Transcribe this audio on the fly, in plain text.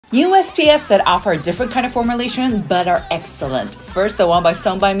New SPFs that offer a different kind of formulation but are excellent. First, the one by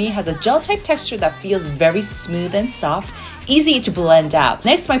Sewn by Me has a gel-type texture that feels very smooth and soft, easy to blend out.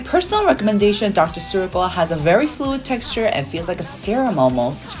 Next, my personal recommendation, Dr.Ceuracle, has a very fluid texture and feels like a serum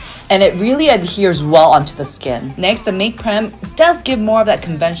almost, and it really adheres well onto the skin. Next, the Make Prem does give more of that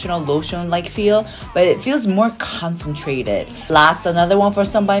conventional lotion-like feel, but it feels more concentrated. Last, another one for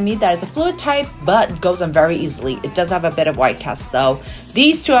Sewn by Me that is a fluid type but goes on very easily. It does have a bit of white cast though.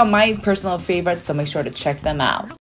 These two are my personal favorites, so make sure to check them out.